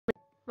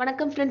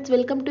வணக்கம் friends,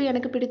 welcome to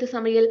எனக்கு பிடித்த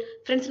சமையல்.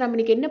 ஃப்ரெண்ட்ஸ், நம்ம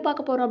இன்னைக்கு என்ன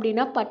பார்க்க போறோம்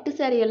அப்படின்னா, பட்டு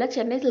saree எல்லாம்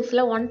சென்னை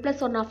சில்க்ஸ்ல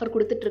 1+1 ஆஃபர்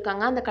கொடுத்துட்டு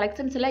இருக்காங்க. அந்த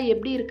கலெக்ஷன்ஸ் எல்லாம்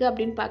எப்படி இருக்கு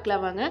அப்படின்னு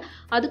பார்க்கலாம் வாங்க.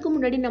 அதுக்கு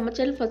முன்னாடி நம்ம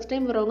சேனல் ஃபர்ஸ்ட்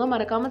டைம் வரவங்க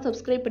மறக்காம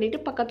சப்ஸ்கிரைப் பண்ணிட்டு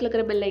பக்கத்துல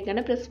இருக்கிற பெல்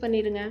ஐக்கானை பிரஸ்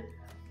பண்ணிருங்க.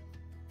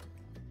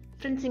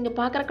 ஃப்ரெண்ட்ஸ், இங்க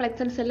பார்க்குற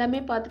கலெக்ஷன்ஸ்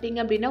எல்லாமே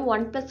பார்த்துட்டீங்க அப்படின்னா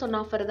 1+1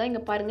 ஆஃபர் தான்.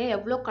 இங்க பாருங்க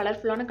எவ்வளோ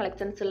கலர்ஃபுல்லான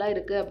கலெக்ஷன்ஸ் எல்லாம்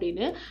இருக்கு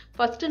அப்படின்னு.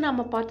 ஃபர்ஸ்ட்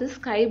நம்ம பார்த்து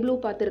ஸ்கை ப்ளூ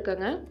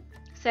பார்த்துருக்கோங்க.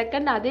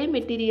 செகண்ட் அதே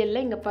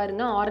மெட்டீரியலில் இங்கே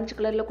பாருங்கள் ஆரஞ்சு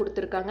கலரில்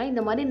கொடுத்துருக்காங்க.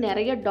 இந்த மாதிரி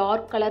நிறைய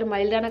டார்க் கலர்,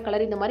 மைல்டான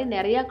கலர், இந்த மாதிரி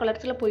நிறையா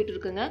கலர்ஸில் போயிட்டு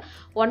இருக்குங்க.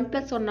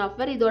 1+1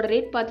 ஆஃபர். இதோட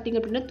ரேட் பார்த்துட்டிங்க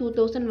அப்படின்னா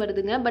 2000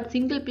 வருதுங்க. பட்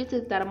சிங்கிள் பீஸ்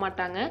இது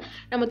தரமாட்டாங்க.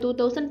 நம்ம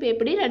 2000 பே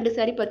பண்ணி 2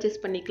 saree பர்ச்சேஸ்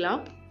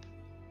பண்ணிக்கலாம்.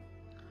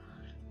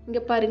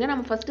 இங்கே பாருங்கள்,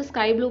 நம்ம ஃபஸ்ட்டு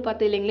ஸ்கை ப்ளூ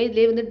பார்த்தது இல்லைங்களா,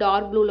 இதிலே வந்து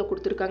டார்க் ப்ளூவில்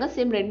கொடுத்துருக்காங்க.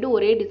 சேம் ரெண்டும்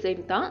ஒரே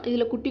டிசைன் தான்.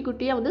 இதில் குட்டி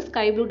குட்டியாக வந்து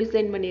ஸ்கை ப்ளூ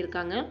டிசைன்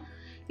பண்ணியிருக்காங்க.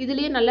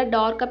 இதுலேயே நல்லா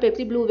டார்க்காக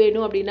பெப்சி ப்ளூ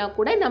வேணும் அப்படின்னா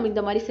கூட நம்ம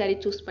இந்த மாதிரி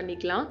saree சூஸ்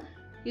பண்ணிக்கலாம்.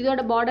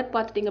 இதோட பார்டர்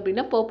பார்த்துட்டிங்க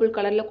அப்படின்னா பர்பிள்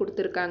கலரில்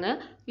கொடுத்துருக்காங்க.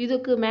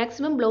 இதுக்கு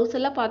மேக்ஸிமம் ப்ளவுஸ்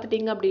எல்லாம்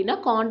பார்த்துட்டிங்க அப்படின்னா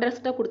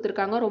கான்ட்ராஸ்ட்டாக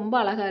கொடுத்துருக்காங்க. ரொம்ப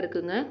அழகாக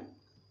இருக்குங்க.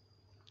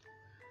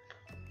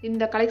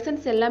 இந்த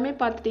கலெக்ஷன்ஸ் எல்லாமே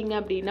பார்த்துட்டிங்க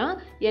அப்படின்னா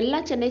எல்லா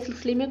சென்னை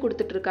சில்க்ஸ்லையுமே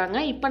கொடுத்துட்ருக்காங்க.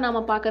 இப்போ நம்ம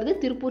பார்க்குறது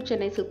திருப்பூர்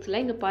சென்னை சில்க்ஸில்.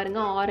 இங்கே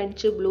பாருங்கள்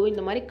ஆரஞ்சு, ப்ளூ,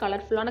 இந்த மாதிரி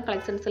கலர்ஃபுல்லான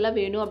கலெக்ஷன்ஸ் எல்லாம்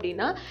வேணும்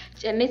அப்படின்னா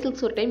சென்னை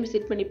சில்க்ஸ் ஒரு டைம்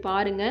விசிட் பண்ணி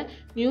பாருங்கள்.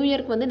 நியூ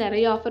இயர்க்கு வந்து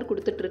நிறைய ஆஃபர்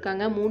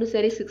கொடுத்துட்ருக்காங்க. 3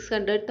 saree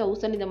 600,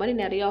 1000 இந்த மாதிரி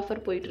நிறைய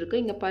ஆஃபர்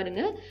போயிட்டுருக்கு. இங்கே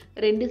பாருங்கள்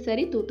 2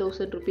 saree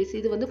 2000 rupees.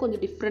 இது வந்து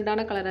கொஞ்சம்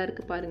டிஃப்ரெண்ட்டான கலராக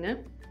இருக்குது பாருங்கள்.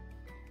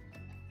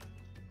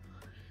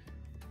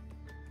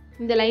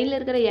 இந்த லைனில்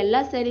இருக்கிற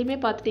எல்லா சாரியுமே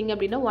பார்த்துட்டிங்க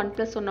அப்படின்னா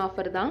 1+1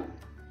 ஆஃபர் தான்.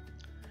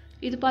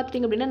 இது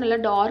பார்த்துட்டிங்க அப்படின்னா நல்லா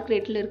டார்க்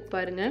ரேட்டில் இருக்குது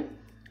பாருங்கள்.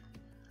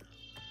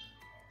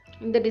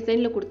 இந்த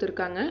டிசைனில்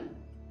கொடுத்துருக்காங்க.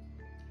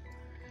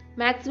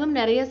 மேக்ஸிமம்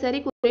நிறைய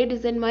saree ஒரே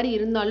டிசைன் மாதிரி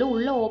இருந்தாலும்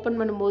உள்ளே ஓப்பன்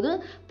பண்ணும்போது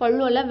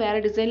பல்லுவெல்லாம்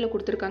வேறு டிசைனில்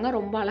கொடுத்துருக்காங்க.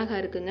 ரொம்ப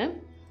அழகாக இருக்குங்க.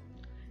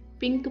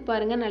 பிங்க்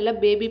பாருங்கள், நல்லா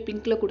பேபி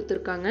பிங்க்கில்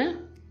கொடுத்துருக்காங்க.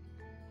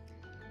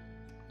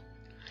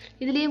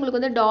 இதுலேயே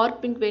உங்களுக்கு வந்து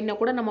டார்க் பிங்க்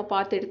வேணுன்னா கூட நம்ம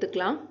பார்த்து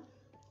எடுத்துக்கலாம்.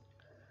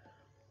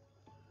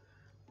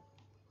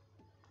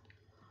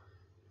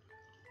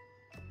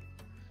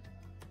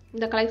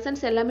 இந்த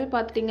கலெக்ஷன்ஸ் எல்லாமே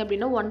பார்த்துட்டிங்க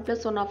அப்படின்னா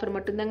 1+1 ஆஃபர்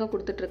மட்டும்தாங்க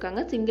கொடுத்துட்ருக்காங்க.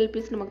 சிங்கிள்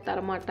பீஸ் நமக்கு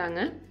தரமாட்டாங்க.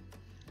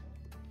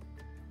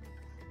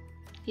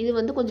 இது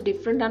வந்து கொஞ்சம்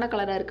டிஃப்ரெண்ட்டான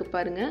கலராக இருக்குது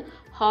பாருங்கள்.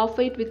 Half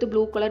white with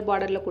blue colour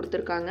பார்டரில்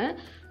கொடுத்துருக்காங்க.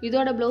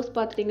 இதோட ப்ளவுஸ்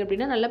பார்த்துட்டிங்க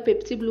அப்படின்னா நல்லா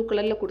பெப்சி ப்ளூ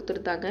கலரில்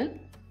கொடுத்துருந்தாங்க.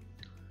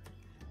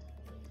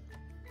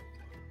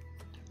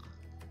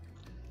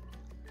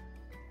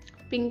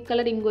 பிங்க்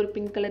கலர், இங்கே ஒரு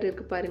பிங்க் கலர்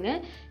இருக்குது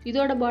பாருங்கள்.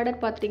 இதோட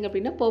பார்டர் பார்த்துட்டிங்க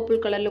அப்படின்னா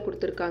பர்பிள் கலரில்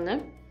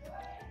கொடுத்துருக்காங்க.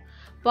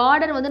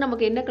 பார்டர் வந்து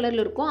நமக்கு என்ன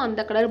கலரில் இருக்கோ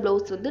அந்த கலர்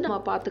ப்ளவுஸ் வந்து நம்ம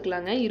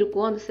பார்த்துக்கலாங்க,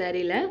 இருக்கும் அந்த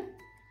சேரீல.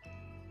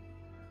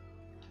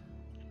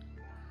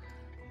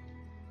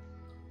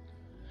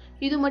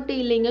 இது மட்டும்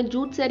இல்லைங்க,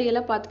 ஜூட் saree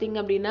எல்லாம் பார்த்துட்டிங்க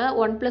அப்படின்னா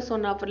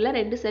 1+1 ஆஃபரில்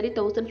 2 saree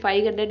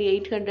 1500,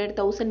 800,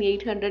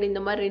 1800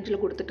 இந்த மாதிரி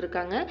ரேஞ்சில்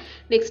கொடுத்துட்ருக்காங்க.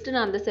 நெக்ஸ்ட்டு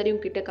நான் அந்த saree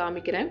உங்ககிட்ட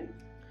காமிக்கிறேன்.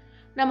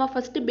 நம்ம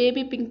ஃபஸ்ட்டு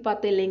பேபி பிங்க்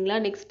பார்த்தேன் இல்லைங்களா,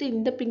 நெக்ஸ்ட்டு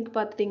இந்த பிங்க்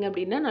பார்த்துட்டிங்க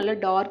அப்படின்னா நல்லா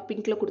டார்க்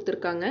பிங்க்கில்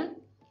கொடுத்துருக்காங்க.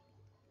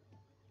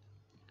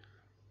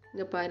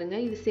 இங்கே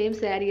பாருங்கள், இது சேம்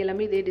saree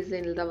எல்லாமே இதே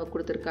டிசைனில் தான்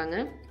கொடுத்துருக்காங்க.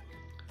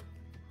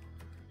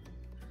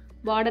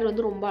 பார்டர்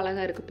வந்து ரொம்ப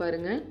அழகாக இருக்குது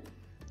பாருங்கள்.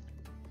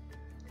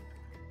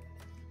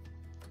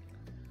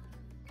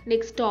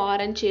 நெக்ஸ்ட்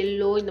ஆரஞ்சு,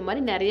 எல்லோ, இந்த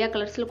மாதிரி நிறையா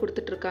கலர்ஸில்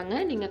கொடுத்துட்ருக்காங்க.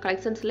 நீங்கள்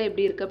கலெக்ஷன்ஸ்லாம்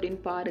எப்படி இருக்குது அப்படின்னு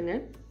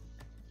பாருங்கள்.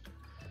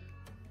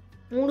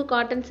 3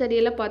 காட்டன்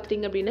சாரியெல்லாம்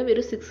பார்த்துட்டிங்க அப்படின்னா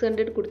வெறும்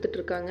 600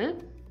 கொடுத்துட்ருக்காங்க.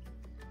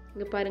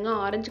 இங்கே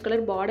பாருங்கள் ஆரஞ்சு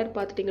கலர் பார்டர்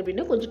பார்த்துட்டிங்க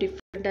அப்படின்னா கொஞ்சம்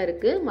டிஃப்ரெண்ட்டாக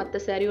இருக்குது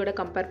மற்ற சாரியோட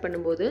கம்பேர்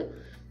பண்ணும்போது.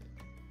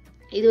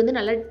 இது வந்து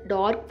நல்லா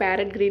டார்க்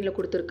பேரட் க்ரீனில்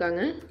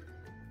கொடுத்துருக்காங்க.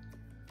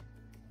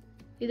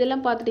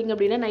 இதெல்லாம் பார்த்துட்டிங்க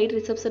அப்படின்னா நைட்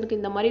ரிசப்ஷனுக்கு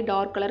இந்த மாதிரி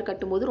டார்க் கலர்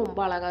கட்டும்போது ரொம்ப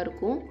அழகாக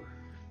இருக்கும்.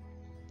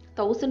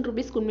 1000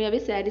 rupees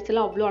உண்மையாகவே சாரீஸ்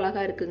எல்லாம் அவ்வளோ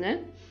அழகாக இருக்குங்க.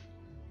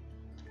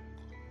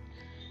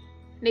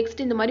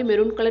 நெக்ஸ்ட் இந்த மாதிரி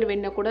மெரூன் கலர்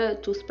வேணா கூட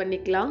சூஸ்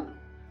பண்ணிக்கலாம்.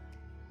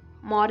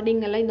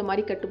 மார்னிங் எல்லாம் இந்த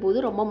மாதிரி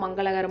கட்டும்போது ரொம்ப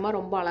மங்களகரமாக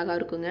ரொம்ப அழகாக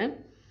இருக்குங்க.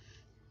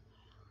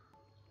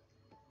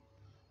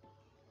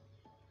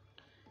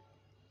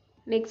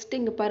 நெக்ஸ்ட்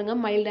இங்கே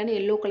பாருங்கள் மைல்டான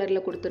எல்லோ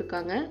கலரில்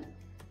கொடுத்துருக்காங்க.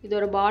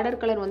 இதோட பார்டர்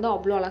கலர் வந்து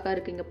அவ்வளோ அழகாக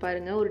இருக்குது. இங்கே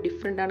பாருங்கள் ஒரு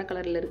டிஃப்ரெண்ட்டான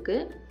கலரில்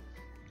இருக்குது.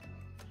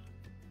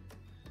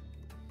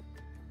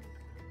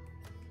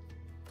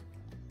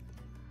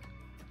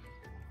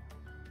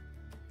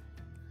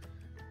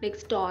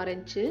 Next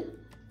orange.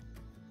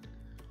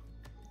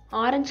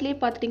 ஆரஞ்சுலேயே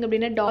பார்த்துட்டிங்க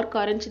அப்படின்னா டார்க்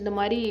ஆரஞ்சு, இந்த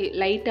மாதிரி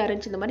லைட்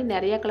ஆரஞ்சு, இந்த மாதிரி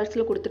நிறையா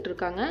கலர்ஸில்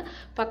கொடுத்துட்ருக்காங்க.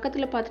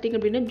 பக்கத்தில் பார்த்துட்டிங்க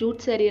அப்படின்னா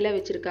ஜூட் saree எல்லாம்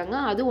வச்சுருக்காங்க.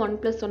 அது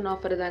 1+1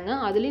 ஆஃபர் தாங்க.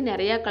 அதுலேயும்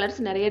நிறையா கலர்ஸ்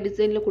நிறையா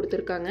டிசைனில்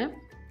கொடுத்துருக்காங்க.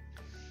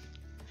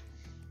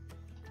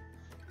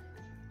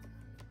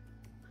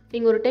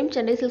 நீங்கள் ஒரு டைம்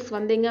சென்னை சில்க்ஸ்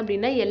வந்தீங்க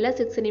அப்படின்னா எல்லா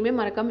செக்ஷனையுமே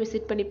மறக்காமல்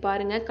விசிட் பண்ணி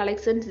பாருங்கள்.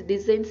 கலெக்ஷன்ஸ்,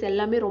 டிசைன்ஸ்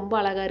எல்லாமே ரொம்ப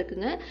அழகாக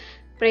இருக்குங்க.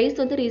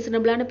 ப்ரைஸ் வந்து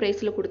ரீசனபிளான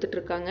ப்ரைஸில்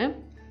கொடுத்துட்ருக்காங்க.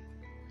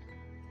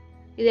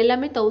 இது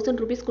எல்லாமே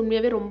 1000 rupees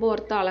உண்மையாகவே ரொம்ப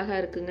ஒர்த்தாக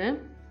அழகாக இருக்குங்க.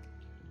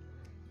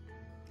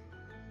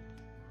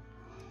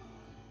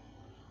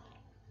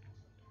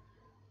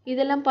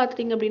 இதெல்லாம்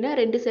பார்த்துட்டிங்க அப்படின்னா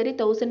 2 saree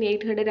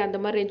 1800 அந்த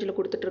மாதிரி ரேஞ்சில்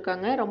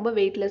கொடுத்துட்ருக்காங்க. ரொம்ப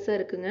வெயிட்லெஸ்ஸாக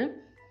இருக்குங்க.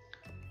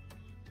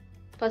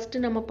 ஃபர்ஸ்ட்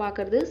நம்ம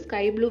பார்க்குறது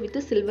sky blue with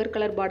silver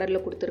colour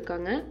பார்டரில்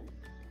கொடுத்துருக்காங்க.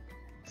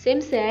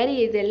 சேம் saree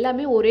இது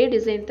எல்லாமே ஒரே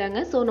டிசைன் தாங்க.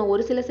 ஸோ நான்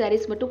ஒரு சில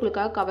sarees மட்டும்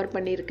உங்களுக்காக கவர்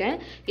பண்ணியிருக்கேன்.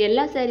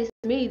 எல்லா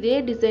சாரீஸுமே இதே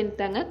டிசைன்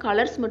தாங்க.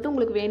 கலர்ஸ் மட்டும்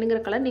உங்களுக்கு வேணுங்கிற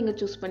கலர் நீங்கள்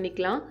சூஸ்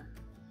பண்ணிக்கலாம்.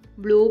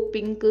 Blue,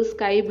 pink,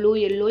 sky blue,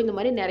 yellow இந்த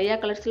மாதிரி நிறையா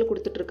கலர்ஸில்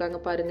கொடுத்துட்ருக்காங்க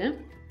பாருங்கள்.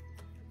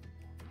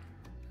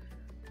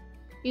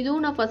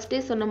 இதுவும் நான்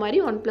ஃபஸ்ட்டே சொன்ன மாதிரி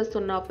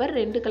 1+1 ஆஃபர்.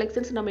 2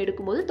 கலெக்ஷன்ஸ் நம்ம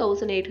எடுக்கும்போது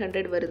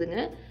 1800 வருதுங்க.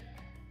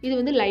 இது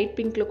வந்து லைட்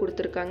பிங்க்கில்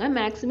கொடுத்துருக்காங்க.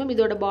 மேக்ஸிமம்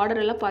இதோட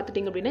பார்டர் எல்லாம்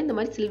பார்த்துட்டிங்க அப்படின்னா இந்த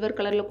மாதிரி சில்வர்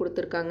கலரில்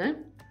கொடுத்துருக்காங்க.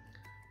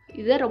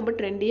 இதுதான் ரொம்ப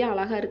ட்ரெண்டியாக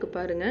அழகாக இருக்குது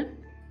பாருங்கள்.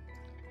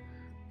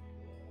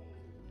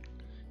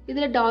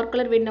 இதில் டார்க்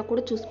கலர் வேணுன்னா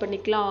கூட சூஸ்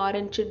பண்ணிக்கலாம்.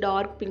 ஆரஞ்சு,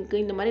 டார்க்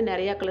பிங்க்கு இந்த மாதிரி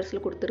நிறையா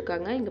கலர்ஸில்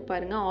கொடுத்துருக்காங்க. இங்கே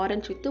பாருங்கள்,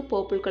 ஆரஞ்சு வித்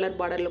பர்பிள் கலர்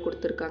பார்டரில்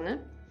கொடுத்துருக்காங்க.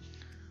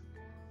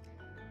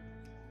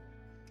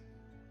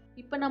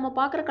 இப்போ நம்ம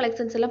பார்க்குற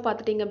கலெக்ஷன்ஸ் எல்லாம்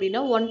பார்த்துட்டிங்க அப்படின்னா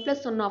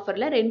 1+1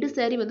 ஆஃபரில் 2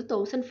 saree வந்து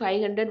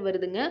 1500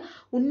 வருதுங்க.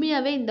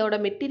 உண்மையாகவே இதோட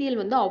மெட்டீரியல்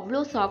வந்து அவ்வளோ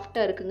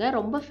சாஃப்டாக இருக்குங்க.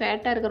 ரொம்ப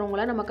ஃபேட்டாக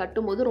இருக்கிறவங்களாம் நம்ம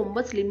கட்டும்போது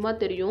ரொம்ப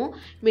ஸ்லிம்மாக தெரியும்.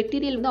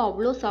 மெட்டீரியல் வந்து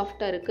அவ்வளோ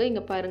சாஃப்டாக இருக்குது.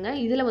 இங்கே பாருங்கள்,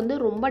 இதில் வந்து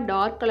ரொம்ப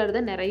டார்க் கலர்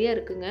தான் நிறைய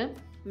இருக்குங்க.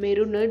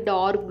 Maroon,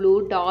 dark blue,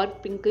 dark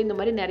pink இந்த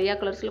மாதிரி நிறையா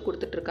கலர்ஸில்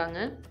கொடுத்துட்ருக்காங்க.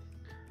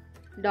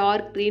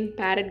 டார்க் க்ரீன்,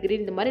 பேரட்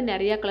க்ரீன் இந்த மாதிரி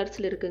நிறையா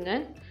கலர்ஸில் இருக்குங்க.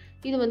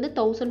 இது வந்து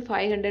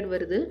 1500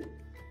 வருது.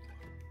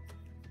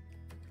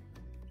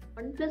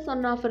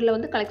 1+1 ஆஃபரில்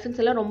வந்து கலெக்ஷன்ஸ்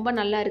எல்லாம் ரொம்ப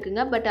நல்லா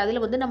இருக்குங்க. பட்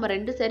அதில் வந்து நம்ம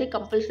 2 saree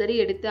கம்பல்சரி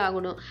எடுத்து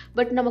ஆகணும்.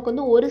 பட் நமக்கு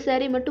வந்து ஒரு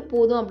saree மட்டும்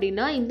போதும்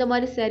அப்படின்னா இந்த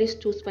மாதிரி sarees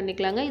சூஸ்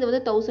பண்ணிக்கலாங்க. இது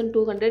வந்து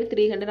 1200,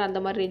 300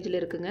 அந்த மாதிரி ரேஞ்சில்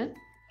இருக்குங்க.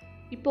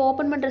 இப்போ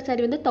ஓப்பன் பண்ணுற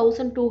saree வந்து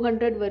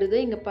 1200 வருது.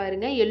 இங்கே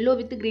பாருங்கள், எல்லோ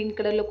வித் க்ரீன்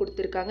கலரில்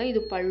கொடுத்துருக்காங்க.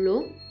 இது பல்லு.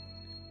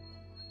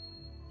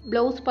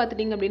 ப்ளவுஸ்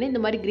பார்த்துட்டிங்க அப்படின்னா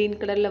இந்த மாதிரி க்ரீன்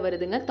கலரில்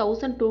வருதுங்க.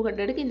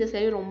 1200க்கு இந்த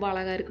saree ரொம்ப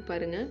அழகாக இருக்குது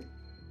பாருங்கள்.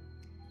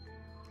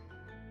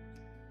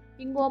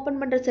 இங்கே ஓப்பன்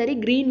பண்ணுற saree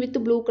க்ரீன் வித்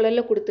ப்ளூ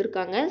கலரில்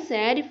கொடுத்துருக்காங்க.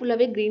 saree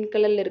ஃபுல்லாகவே க்ரீன்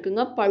கலரில்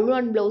இருக்குங்க. பல்லு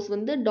அண்ட் ப்ளவுஸ்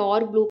வந்து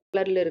டார்க் ப்ளூ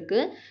கலரில்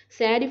இருக்குது.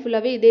 saree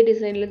ஃபுல்லாகவே இதே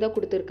டிசைனில் தான்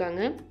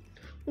கொடுத்துருக்காங்க.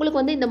 உங்களுக்கு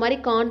வந்து இந்த மாதிரி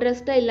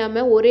கான்ட்ராஸ்ட்டாக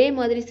இல்லாமல் ஒரே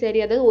மாதிரி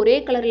saree, அதாவது ஒரே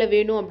கலரில்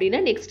வேணும்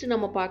அப்படின்னா நெக்ஸ்ட்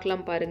நம்ம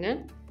பார்க்கலாம் பாருங்கள்.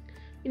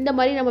 இந்த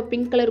மாதிரி நம்ம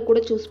பிங்க் கலர்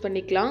கூட சூஸ்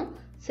பண்ணிக்கலாம்.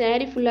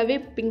 saree ஃபுல்லாகவே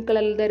பிங்க்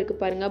கலரில் தான்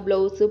இருக்குது பாருங்கள்.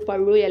 ப்ளவுஸு,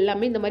 பல்லு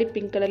எல்லாமே இந்த மாதிரி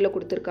பிங்க் கலரில்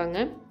கொடுத்துருக்காங்க.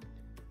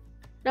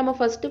 நம்ம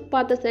ஃபஸ்ட்டு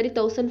பார்த்த saree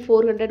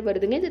 1400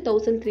 வருதுங்க. இது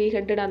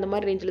 1300 அந்த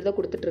மாதிரி ரேஞ்சில் தான்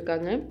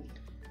கொடுத்துட்ருக்காங்க.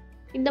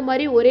 இந்த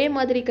மாதிரி ஒரே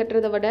மாதிரி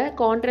கட்டுறதை விட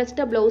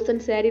கான்ட்ராஸ்ட்டாக ப்ளவுஸ்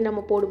அண்ட் saree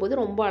நம்ம போடும்போது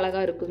ரொம்ப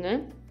அழகாக இருக்குங்க.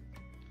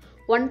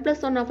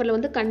 1+1 ஆஃபரில்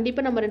வந்து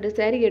கண்டிப்பாக நம்ம 2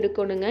 saree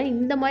எடுக்கணுங்க.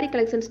 இந்த மாதிரி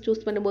கலெக்ஷன்ஸ்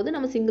சூஸ் பண்ணும்போது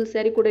நம்ம சிங்கிள்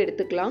saree கூட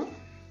எடுத்துக்கலாம்.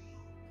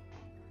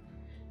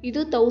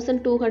 இது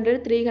 1200,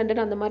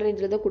 300 அந்த மாதிரி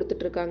ரேஞ்சில் தான்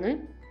கொடுத்துட்ருக்காங்க.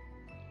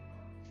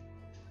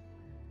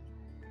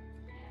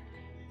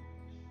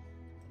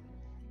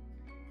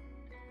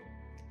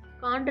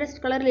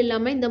 கான்ட்ராஸ்ட் கலரில்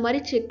இல்லாமல் இந்த மாதிரி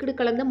செக்குடு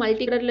கலந்து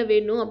மல்டி கலரில்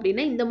வேணும்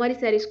அப்படின்னா இந்த மாதிரி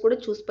sarees கூட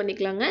சூஸ்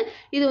பண்ணிக்கலாங்க.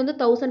 இது வந்து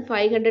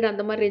 1500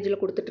 அந்த மாதிரி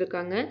ரேஞ்சில்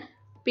கொடுத்துட்ருக்காங்க.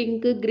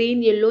 பிங்க்கு,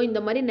 க்ரீன், எல்லோ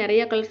இந்த மாதிரி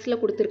நிறையா கலர்ஸில்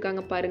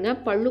கொடுத்துருக்காங்க பாருங்கள்.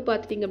 பல்லு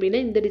பார்த்துட்டிங்க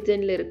அப்படின்னா இந்த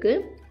டிசைனில்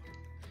இருக்குது.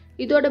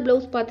 இதோட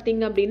ப்ளவுஸ்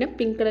பார்த்துட்டிங்க அப்படின்னா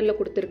பிங்க் கலரில்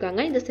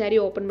கொடுத்துருக்காங்க. இந்த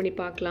saree ஓப்பன் பண்ணி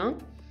பார்க்கலாம்.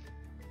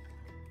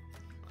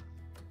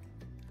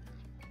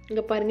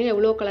 இங்கே பாருங்கள்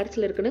எவ்வளோ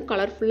கலர்ஸில் இருக்குன்னு,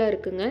 கலர்ஃபுல்லாக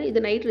இருக்குங்க.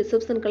 இது நைட்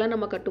ரிசப்ஷனுக்கெல்லாம்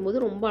நம்ம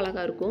கட்டும்போது ரொம்ப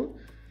அழகாக இருக்கும்.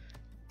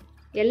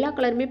 எல்லா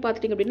கலருமே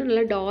பார்த்துட்டிங்க அப்படின்னா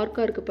நல்லா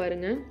டார்க்காக இருக்குது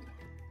பாருங்கள்.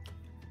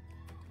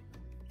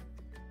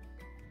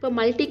 இப்போ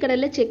மல்டி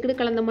கலரில் செக்குடு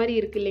கலந்த மாதிரி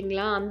இருக்குது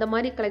இல்லைங்களா, அந்த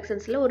மாதிரி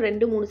கலெக்ஷன்ஸில் ஒரு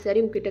 2-3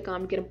 saree உங்ககிட்ட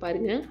காமிக்கிறேன்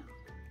பாருங்கள்.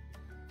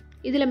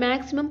 இதில்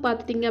மேக்ஸிமம்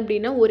பார்த்துட்டிங்க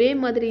அப்படின்னா ஒரே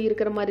மாதிரி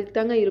இருக்கிற மாதிரி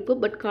தாங்க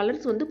இருக்கும். பட்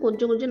கலர்ஸ் வந்து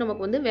கொஞ்சம் கொஞ்சம்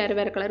நமக்கு வந்து வேறு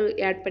வேறு கலர்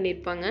ஆட்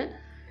பண்ணியிருப்பாங்க.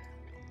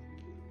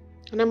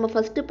 நம்ம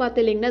ஃபஸ்ட்டு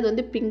பார்த்து இல்லைங்கன்னா அது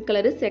வந்து பிங்க்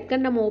கலரு.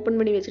 செகண்ட் நம்ம ஓப்பன்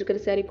பண்ணி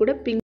வச்சுருக்கிற saree கூட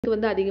பிங்க்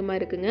வந்து அதிகமாக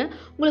இருக்குங்க.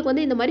 உங்களுக்கு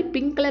வந்து இந்த மாதிரி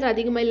பிங்க் கலர்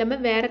அதிகமாக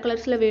இல்லாமல் வேறு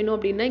கலர்ஸில் வேணும்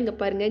அப்படின்னா இங்கே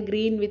பாருங்கள்,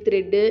 க்ரீன் வித்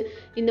ரெட்டு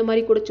இந்த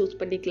மாதிரி கூட சூஸ்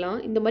பண்ணிக்கலாம்.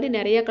 இந்த மாதிரி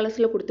நிறையா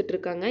கலர்ஸில்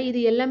கொடுத்துட்ருக்காங்க.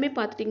 இது எல்லாமே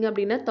பார்த்துட்டிங்க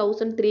அப்படின்னா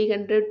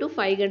 1300 to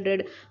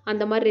 500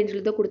 அந்த மாதிரி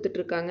ரேஞ்சில் தான்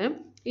கொடுத்துட்ருக்காங்க.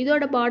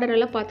 இதோட பார்டர்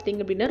எல்லாம்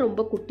பார்த்துட்டிங்க அப்படின்னா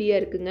ரொம்ப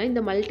குட்டியாக இருக்குங்க.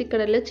 இந்த மல்டி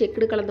கலரில்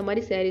செக்குடு கலந்த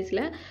மாதிரி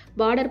சாரீஸில்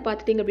பார்டர்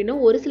பார்த்துட்டிங்க அப்படின்னா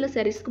ஒரு சில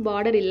சாரீஸ்க்கு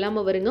பார்டர்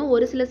இல்லாமல் வருங்க.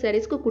 ஒரு சில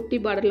சாரீஸ்க்கு குட்டி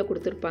பார்டரில்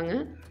கொடுத்துருப்பாங்க.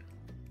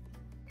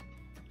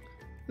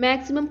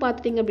 மேக்ஸிமம்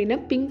பார்த்துட்டிங்க அப்படின்னா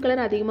பிங்க்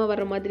கலர் அதிகமாக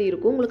வர மாதிரி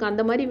இருக்கும். உங்களுக்கு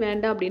அந்த மாதிரி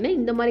வேண்டாம் அப்படின்னா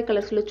இந்த மாதிரி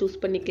கலர்ஸில் சூஸ்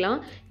பண்ணிக்கலாம்.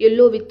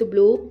 எல்லோ வித்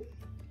ப்ளூ,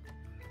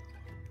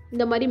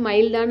 இந்த மாதிரி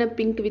மைல்டான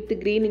பிங்க் வித்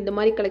க்ரீன் இந்த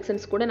மாதிரி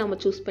கலெக்ஷன்ஸ் கூட நம்ம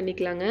சூஸ்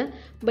பண்ணிக்கலாங்க.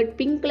 பட்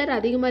பிங்க் கலர்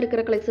அதிகமாக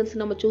இருக்கிற கலெக்ஷன்ஸ்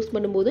நம்ம சூஸ்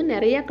பண்ணும்போது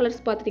நிறையா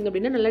கலர்ஸ் பார்த்துட்டிங்க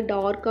அப்படின்னா நல்லா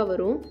டார்க்காக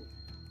வரும்.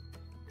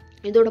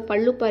 இதோட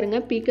பல்லு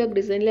பாருங்கள், பீகாக்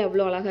டிசைனில்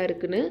எவ்வளோ அழகாக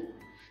இருக்குன்னு.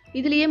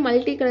 இதுலேயே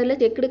மல்டி கலரில்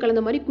செக்குடு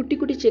கலந்த மாதிரி குட்டி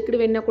குட்டி செக்குடு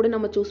வேணா கூட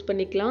நம்ம சூஸ்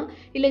பண்ணிக்கலாம்.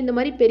 இல்லை இந்த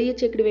மாதிரி பெரிய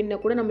செக்குடு வேணா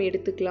கூட நம்ம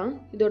எடுத்துக்கலாம்.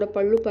 இதோட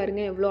பல்லு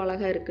பாருங்கள் எவ்வளோ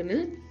அழகாக இருக்குன்னு.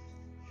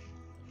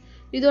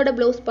 இதோட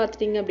ப்ளவுஸ்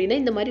பார்த்துட்டிங்க அப்படின்னா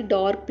இந்த மாதிரி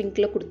டார்க்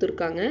பிங்க்கில்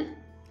கொடுத்துருக்காங்க.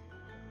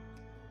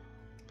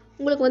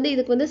 உங்களுக்கு வந்து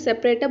இதுக்கு வந்து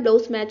செப்பரேட்டாக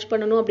ப்ளவுஸ் மேட்ச்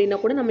பண்ணணும் அப்படின்னா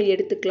கூட நம்ம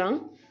எடுத்துக்கலாம்.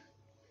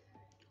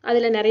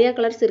 அதில் நிறையா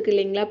கலர்ஸ் இருக்குது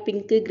இல்லைங்களா,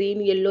 பிங்க்கு,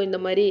 க்ரீன், எல்லோ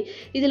இந்த மாதிரி.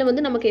 இதில்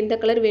வந்து நமக்கு எந்த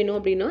கலர் வேணும்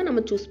அப்படின்னா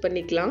நம்ம சூஸ்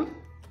பண்ணிக்கலாம்.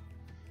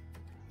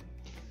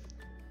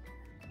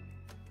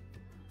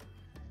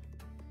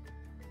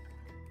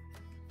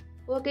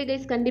 ஓகே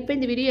கைஸ், கண்டிப்பாக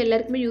இந்த வீடியோ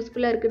எல்லாருக்குமே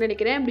யூஸ்ஃபுல்லாக இருக்குன்னு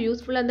நினைக்கிறேன். அப்படி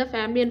யூஸ்ஃபுல்லாக இருந்தால்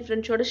ஃபேமிலி அண்ட்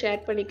ஃப்ரெண்ட்ஸோட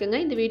ஷேர் பண்ணிக்கோங்க.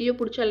 இந்த வீடியோ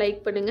பிடிச்சா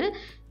லைக் பண்ணுங்கள்.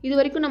 இது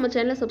வரைக்கும் நம்ம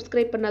சேனலை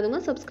சப்ஸ்கிரைப்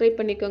பண்ணாதவங்க சப்ஸ்கிரைப்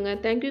பண்ணிக்கோங்க.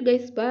 தேங்க்யூ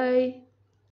கைஸ், பாய்.